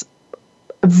that's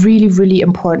a really, really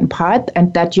important part,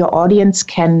 and that your audience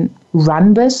can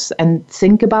run with and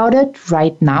think about it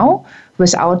right now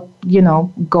without,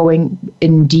 going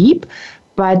in deep.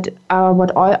 But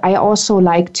what I also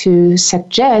like to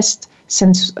suggest,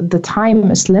 since the time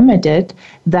is limited,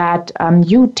 that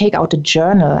you take out a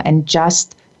journal and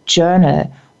just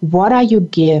journal. What are your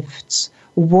gifts?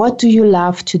 What do you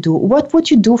love to do? What would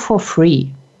you do for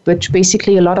free? Which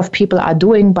basically a lot of people are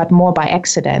doing, but more by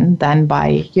accident than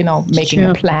by, making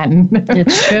a plan.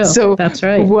 It's true. So that's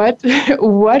right.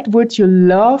 What would you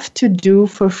love to do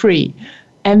for free?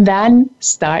 And then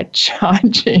start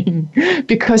charging,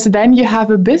 because then you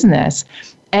have a business.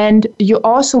 And you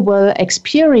also will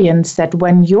experience that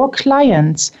when your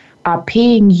clients are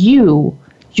paying you,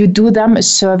 you do them a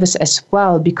service as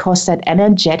well, because that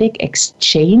energetic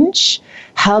exchange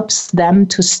helps them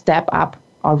to step up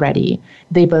already.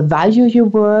 They will value your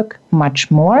work much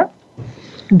more.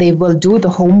 They will do the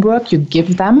homework you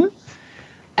give them.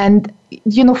 And,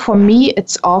 for me,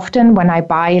 it's often when I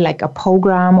buy a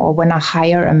program or when I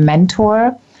hire a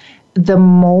mentor, the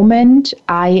moment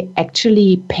I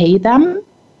actually pay them,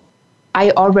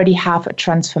 I already have a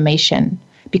transformation,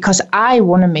 because I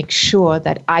want to make sure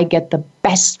that I get the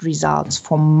best results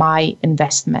for my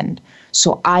investment.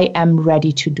 So I am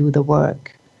ready to do the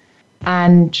work.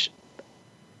 And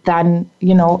then,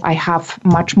 I have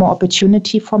much more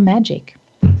opportunity for magic.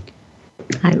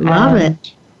 I love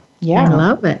it. Yeah. I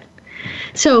love it.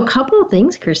 So a couple of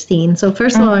things, Christine. So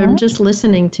first of all, I'm just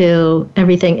listening to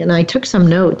everything and I took some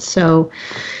notes. So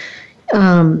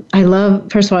I love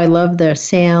the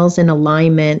sales and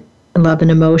alignment, love and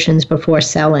emotions before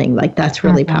selling. That's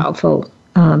really powerful.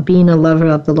 Being a lover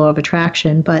of the law of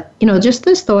attraction. But, just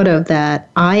this thought of that,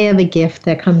 I have a gift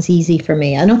that comes easy for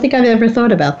me. I don't think I've ever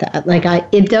thought about that.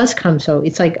 It does come so.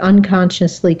 It's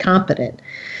unconsciously competent.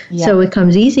 Yeah. So it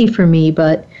comes easy for me,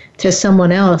 but to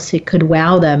someone else, it could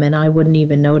wow them and I wouldn't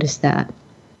even notice that.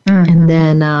 Mm-hmm. And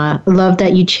then love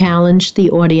that you challenge the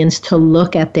audience to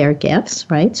look at their gifts,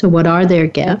 right? So what are their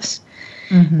gifts?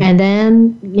 Mm-hmm. And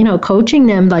then, coaching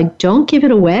them, don't give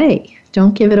it away.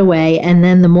 Don't give it away. And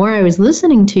then the more I was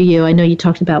listening to you, I know you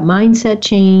talked about mindset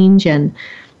change and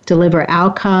deliver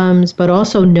outcomes, but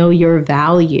also know your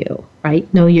value,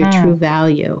 right? Know your true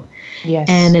value. Yes.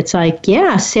 And it's like,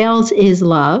 yeah, sales is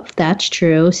love. That's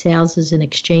true. Sales is an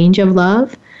exchange of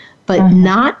love. But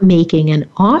not making an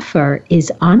offer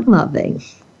is unloving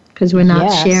because we're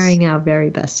not sharing our very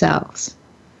best selves.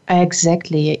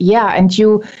 Exactly. Yeah. And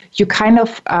you kind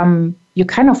of you're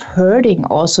kind of hurting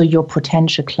also your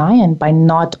potential client by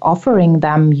not offering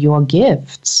them your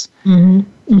gifts.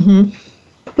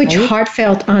 Which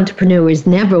heartfelt entrepreneurs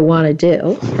never want to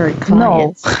do for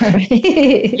clients. No.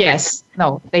 Yes.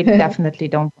 No, they definitely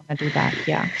don't want to do that.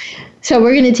 Yeah. So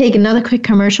we're going to take another quick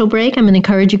commercial break. I'm going to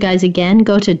encourage you guys again,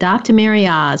 go to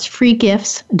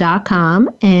drmaryoz.freegifts.com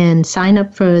and sign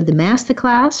up for the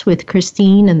masterclass with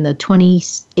Christine and the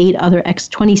 27 other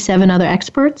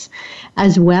experts,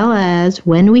 as well as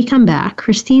when we come back,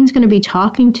 Christine's going to be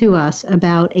talking to us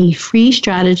about a free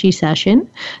strategy session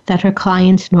that her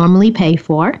clients normally pay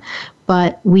for,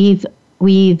 but we've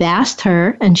asked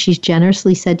her, and she's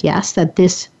generously said yes, that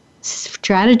this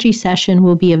strategy session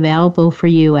will be available for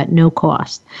you at no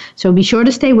cost. So be sure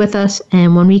to stay with us,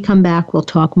 and when we come back, we'll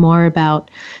talk more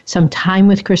about some time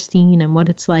with Christine and what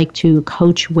it's like to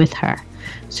coach with her.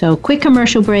 So quick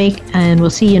commercial break, and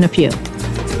we'll see you in a few.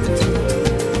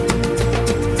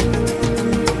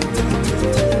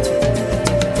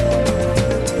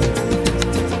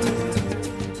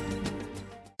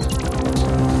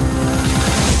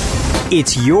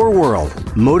 It's your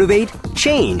world. Motivate,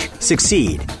 change,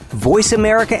 succeed.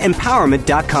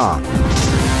 VoiceAmericaEmpowerment.com.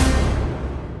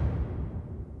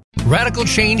 Radical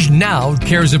Change Now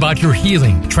cares about your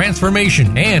healing,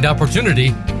 transformation, and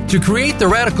opportunity to create the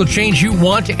radical change you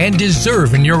want and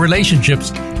deserve in your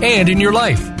relationships and in your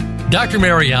life. Dr.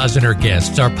 Mary Oz and her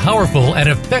guests are powerful and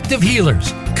effective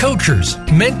healers, coachers,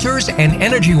 mentors, and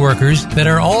energy workers that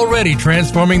are already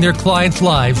transforming their clients'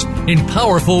 lives in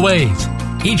powerful ways.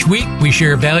 Each week, we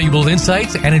share valuable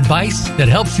insights and advice that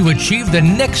helps you achieve the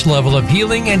next level of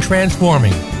healing and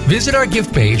transforming. Visit our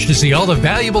gift page to see all the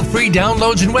valuable free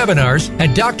downloads and webinars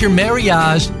at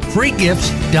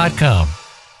drmaryozfreegifts.com.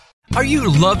 Are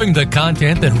you loving the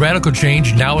content that Radical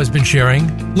Change Now has been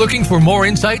sharing? Looking for more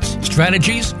insights,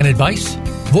 strategies, and advice?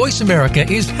 Voice America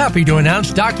is happy to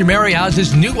announce Dr. Mary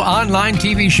Oz's new online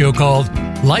TV show called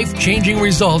Life-Changing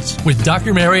Results with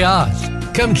Dr. Mary Oz.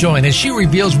 Come join as she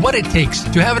reveals what it takes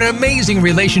to have an amazing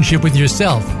relationship with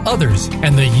yourself, others,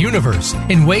 and the universe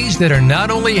in ways that are not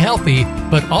only healthy,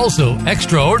 but also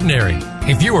extraordinary.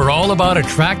 If you are all about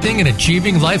attracting and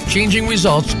achieving life-changing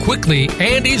results quickly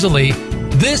and easily,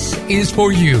 this is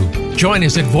for you. Join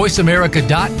us at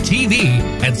voiceamerica.tv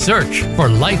and search for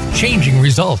life-changing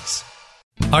results.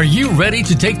 Are you ready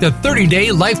to take the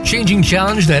 30-day life-changing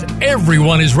challenge that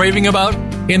everyone is raving about?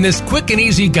 In this quick and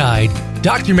easy guide,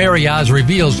 Dr. Mary Oz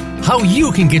reveals how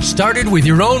you can get started with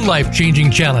your own life-changing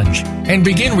challenge and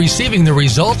begin receiving the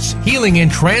results, healing,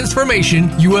 and transformation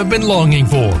you have been longing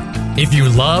for. If you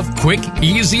love quick,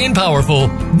 easy, and powerful,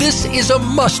 this is a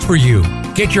must for you.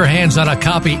 Get your hands on a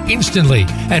copy instantly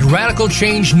at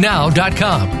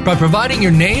RadicalChangeNow.com by providing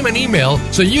your name and email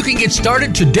so you can get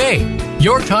started today.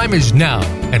 Your time is now,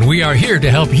 and we are here to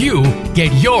help you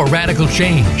get your radical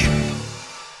change.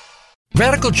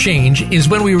 Radical change is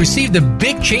when we receive the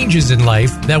big changes in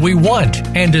life that we want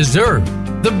and deserve.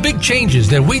 The big changes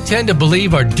that we tend to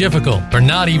believe are difficult or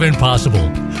not even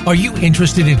possible. Are you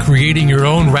interested in creating your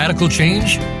own radical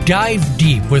change? Dive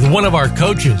deep with one of our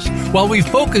coaches while we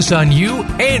focus on you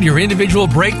and your individual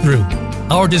breakthrough.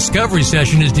 Our discovery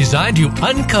session is designed to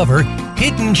uncover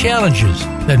hidden challenges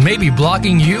that may be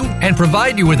blocking you and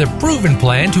provide you with a proven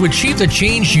plan to achieve the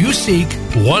change you seek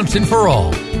once and for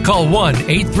all. Call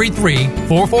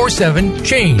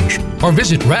 1-833-447-CHANGE or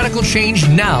visit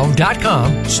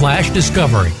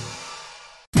RadicalChangeNow.com/discovery.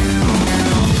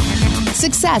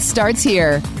 Success starts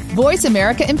here.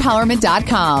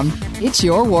 VoiceAmericaEmpowerment.com. It's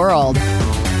your world.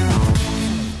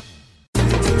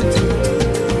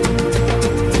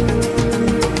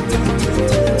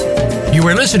 You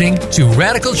are listening to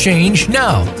Radical Change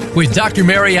Now with Dr.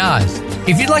 Mary Oz.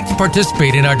 If you'd like to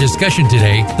participate in our discussion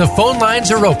today, the phone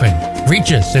lines are open.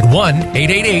 Reach us at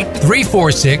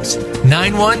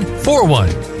 1-888-346-9141.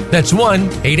 That's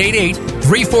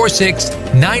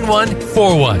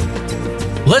 1-888-346-9141.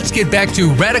 Let's get back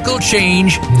to Radical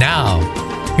Change Now.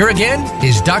 Here again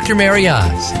is Dr. Mary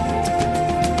Oz.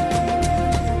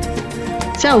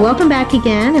 So welcome back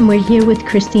again, and we're here with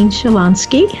Christine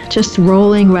Shalonsky. Just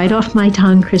rolling right off my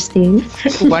tongue, Christine.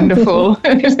 Wonderful.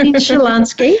 Christine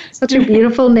Shalonsky, such a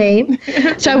beautiful name.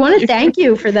 So I want to thank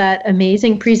you for that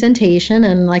amazing presentation.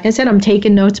 And like I said, I'm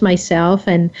taking notes myself,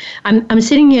 and I'm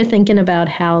sitting here thinking about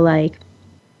how, like,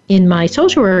 in my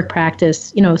social work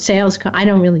practice, sales, I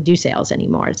don't really do sales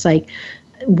anymore. It's like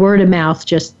word of mouth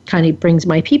just kind of brings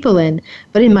my people in.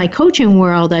 But in my coaching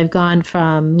world, I've gone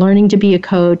from learning to be a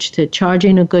coach to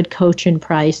charging a good coaching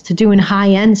price to doing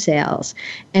high-end sales.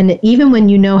 And even when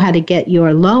you know how to get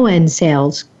your low-end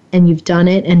sales and you've done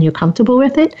it and you're comfortable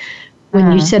with it,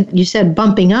 when you said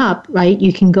bumping up, right,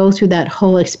 you can go through that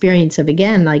whole experience of,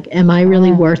 again, like, am I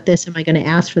really worth this? Am I going to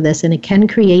ask for this? And it can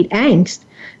create angst,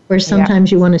 where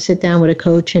sometimes you want to sit down with a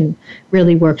coach and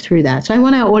really work through that. So I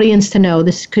want our audience to know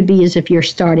this could be as if you're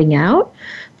starting out,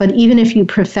 but even if you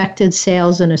perfected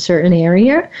sales in a certain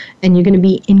area and you're going to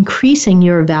be increasing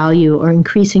your value or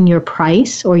increasing your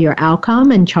price or your outcome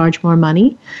and charge more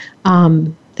money,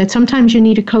 that sometimes you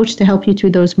need a coach to help you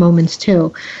through those moments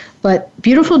too. But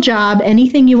beautiful job.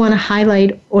 Anything you want to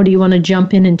highlight, or do you want to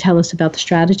jump in and tell us about the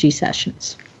strategy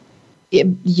sessions?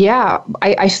 Yeah,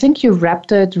 I think you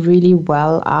wrapped it really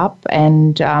well up.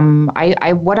 And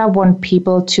what I want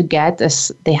people to get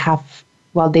is they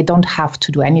don't have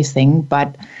to do anything,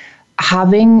 but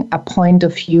having a point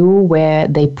of view where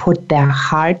they put their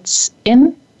hearts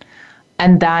in,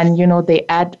 and then, they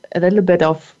add a little bit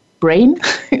of brain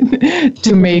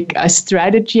to make a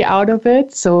strategy out of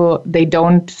it, so they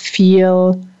don't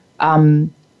feel,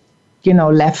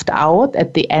 left out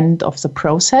at the end of the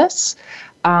process.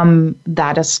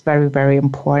 That is very, very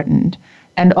important.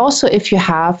 And also, if you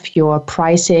have your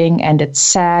pricing and it's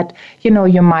set, you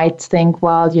might think,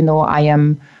 well, I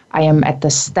am at the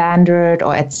standard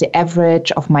or at the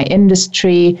average of my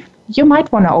industry. You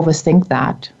might want to overthink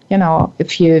that.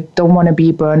 If you don't want to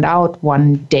be burned out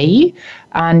one day,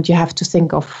 and you have to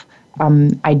think of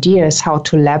ideas how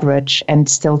to leverage and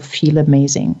still feel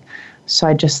amazing. So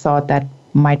I just thought that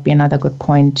might be another good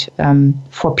point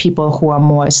for people who are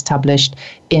more established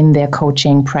in their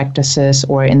coaching practices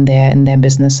or in their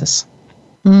businesses.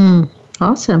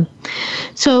 Awesome.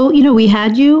 So, we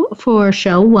had you for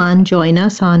show 1, join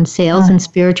us on Sales and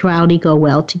Spirituality Go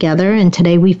Well Together. And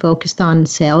today we focused on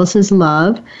Sales is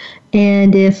Love.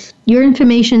 And if your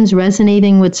information is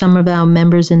resonating with some of our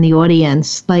members in the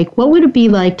audience, like, what would it be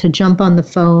like to jump on the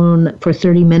phone for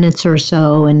 30 minutes or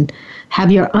so and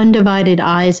have your undivided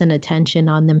eyes and attention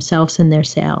on themselves and their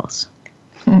sales?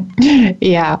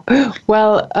 Yeah.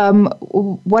 Well,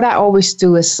 what I always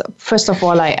do is, first of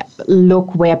all, I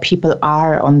look where people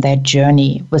are on their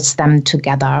journey with them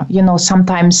together.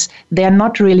 Sometimes they're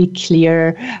not really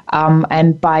clear.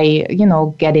 And by,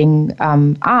 getting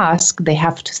asked, they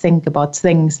have to think about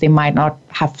things they might not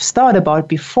have thought about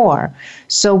before.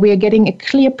 So we are getting a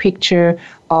clear picture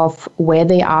of where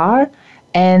they are,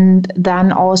 and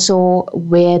then also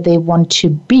where they want to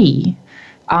be.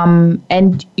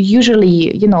 And usually,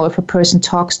 if a person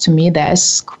talks to me,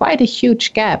 there's quite a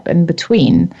huge gap in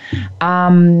between.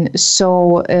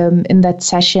 So in that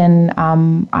session,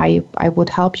 I would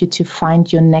help you to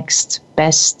find your next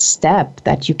best step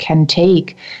that you can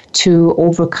take to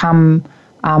overcome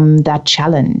that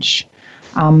challenge.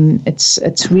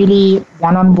 It's really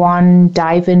one-on-one,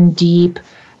 dive in deep,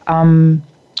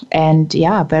 and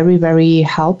very, very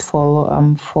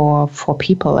helpful for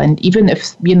people. And even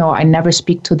if, I never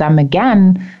speak to them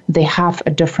again, they have a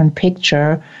different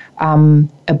picture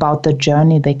about the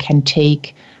journey they can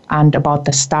take and about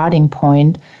the starting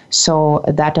point. So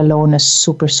that alone is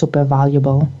super, super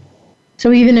valuable.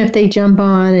 So even if they jump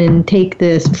on and take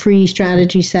this free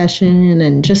strategy session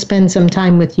and just spend some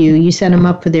time with you, you set them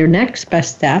up for their next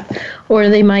best step, or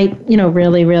they might,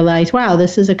 really realize, wow,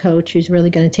 this is a coach who's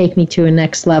really going to take me to a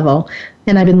next level.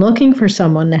 And I've been looking for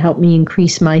someone to help me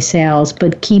increase my sales,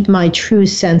 but keep my true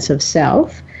sense of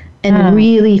self and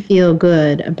really feel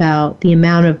good about the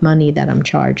amount of money that I'm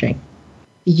charging.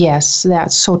 Yes,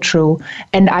 that's so true.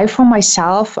 And I, for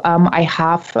myself, I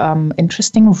have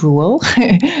interesting rule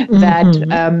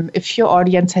that if your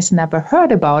audience has never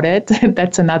heard about it,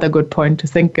 that's another good point to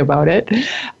think about it.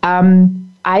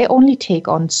 I only take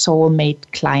on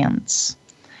soulmate clients.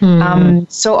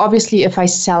 So obviously, if I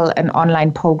sell an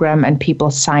online program and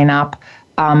people sign up,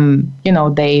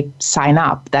 they sign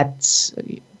up. That's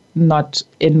not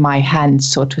in my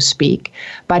hands, so to speak.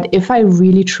 But if I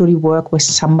really truly work with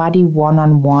somebody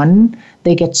one-on-one,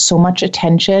 they get so much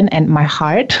attention and my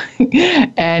heart.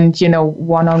 And,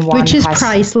 one-on-one. Which is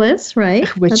priceless, right?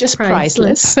 Which is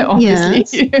priceless,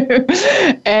 obviously.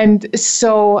 Yes. And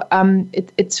so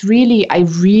it's really, I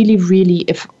really,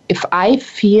 if I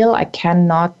feel I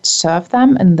cannot serve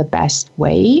them in the best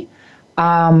way,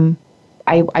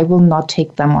 I will not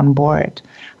take them on board.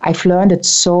 I've learned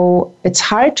it's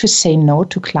hard to say no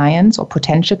to clients or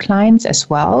potential clients as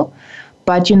well.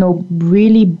 But,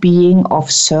 really being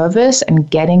of service and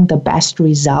getting the best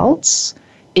results,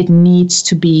 it needs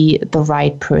to be the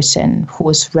right person who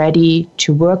is ready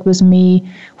to work with me,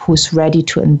 who's ready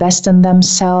to invest in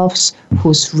themselves,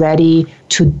 who's ready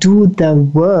to do the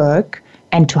work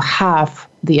and to have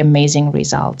the amazing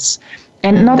results.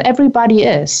 And not everybody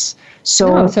is.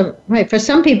 So right. For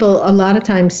some people, a lot of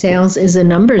times sales is a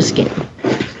numbers game,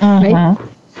 right?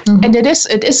 Mm-hmm. And it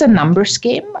is a numbers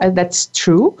game. That's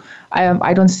true.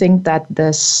 I don't think that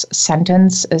this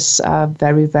sentence is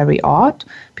very, very odd,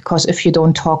 because if you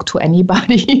don't talk to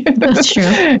anybody, that's true.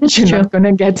 You're not going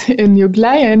to get a new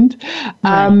client.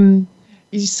 Right.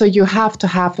 So you have to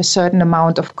have a certain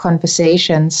amount of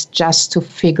conversations just to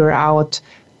figure out,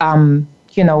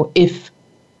 if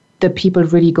the people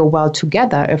really go well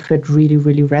together, if it really,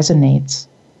 really resonates.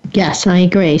 Yes, I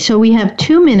agree. So we have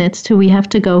 2 minutes till we have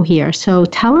to go here. So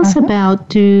tell us about,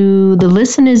 do the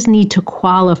listeners need to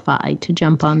qualify to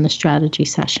jump on the strategy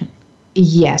session?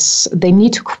 Yes, they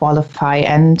need to qualify.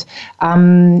 And,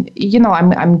 I'm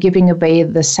giving away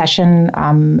the session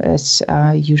is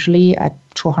usually at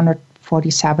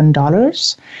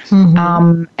 $247.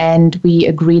 And we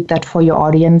agreed that for your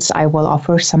audience, I will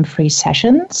offer some free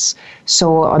sessions.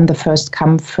 So on the first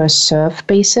come, first serve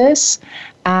basis.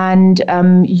 And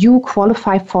you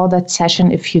qualify for that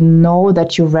session if you know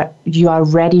that you are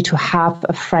ready to have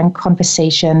a frank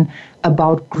conversation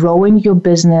about growing your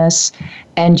business,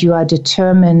 and you are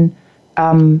determined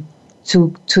to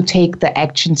take the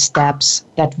action steps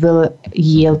that will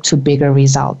yield to bigger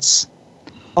results.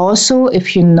 Also,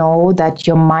 if you know that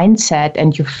your mindset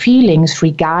and your feelings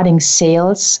regarding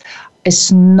sales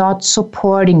is not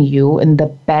supporting you in the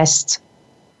best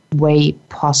way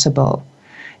possible,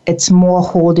 it's more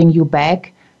holding you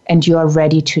back, and you are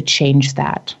ready to change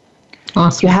that.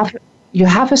 Awesome. You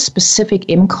have a specific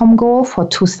income goal for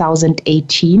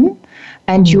 2018,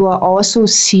 and you are also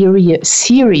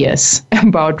serious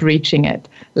about reaching it.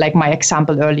 Like my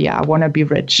example earlier, I want to be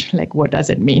rich. Like, what does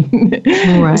it mean?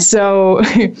 Right. So,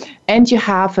 and you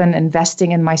have an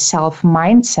investing in myself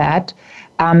mindset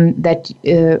that,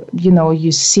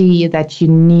 you see that you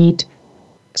need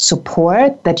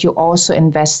support, that you also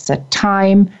invest the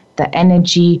time, the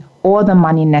energy, or the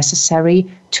money necessary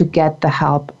to get the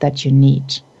help that you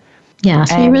need. Yeah,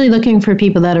 so you're really looking for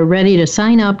people that are ready to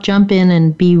sign up, jump in,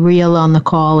 and be real on the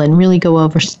call, and really go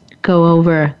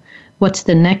over what's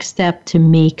the next step to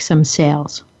make some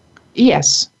sales.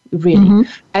 Yes, really. Mm-hmm.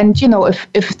 And,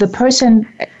 if the person,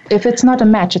 if it's not a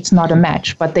match, it's not a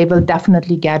match, but they will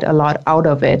definitely get a lot out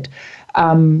of it.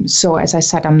 So as I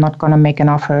said, I'm not going to make an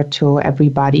offer to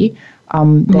everybody.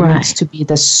 There needs to be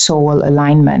the soul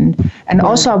alignment. And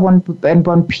also I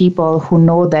want people who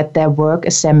know that their work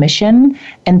is their mission,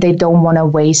 and they don't want to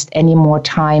waste any more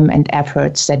time and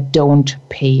efforts that don't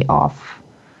pay off.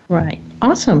 Right.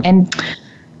 Awesome. And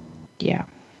yeah.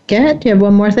 Go ahead. Do you have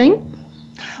one more thing?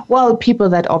 Well, people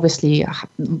that obviously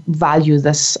value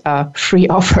this free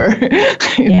offer.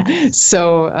 Yeah.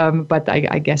 So, but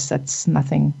I guess that's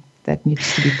nothing that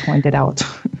needs to be pointed out.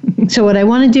 So what I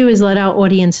want to do is let our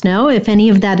audience know, if any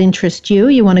of that interests you,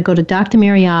 you want to go to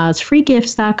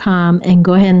drmaryozfreegifts.com and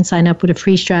go ahead and sign up with a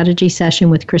free strategy session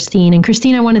with Christine. And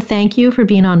Christine, I want to thank you for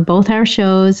being on both our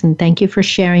shows, and thank you for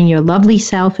sharing your lovely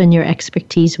self and your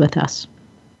expertise with us.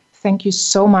 Thank you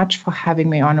so much for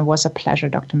having me on. It was a pleasure,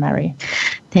 Dr. Mary.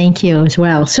 Thank you as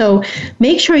well. So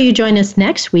make sure you join us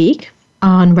next week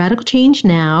on Radical Change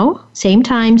Now, same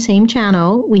time, same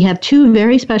channel. We have two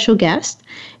very special guests,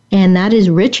 and that is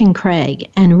Rich and Craig.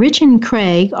 And Rich and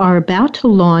Craig are about to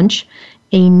launch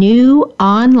a new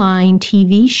online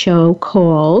TV show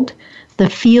called The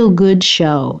Feel Good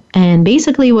Show. And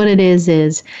basically what it is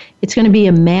it's going to be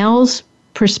a male's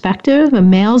perspective, a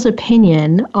male's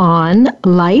opinion on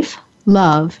life,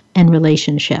 love, and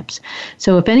relationships.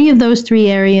 So if any of those three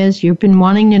areas you've been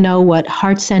wanting to know what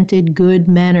heart-centered good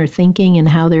men are thinking and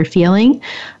how they're feeling,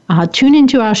 tune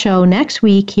into our show next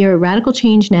week here at Radical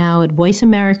Change Now at Voice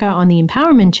America on the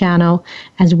Empowerment Channel,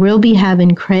 as we'll be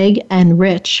having Craig and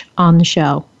Rich on the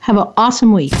show. Have an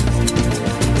awesome week.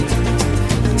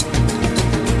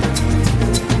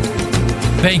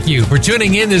 Thank you for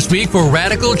tuning in this week for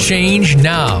Radical Change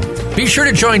Now. Be sure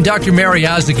to join Dr. Mary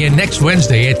Oz again next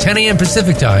Wednesday at 10 a.m.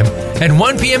 Pacific Time and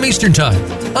 1 p.m. Eastern Time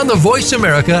on the Voice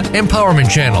America Empowerment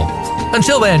Channel.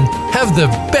 Until then, have the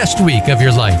best week of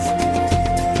your life.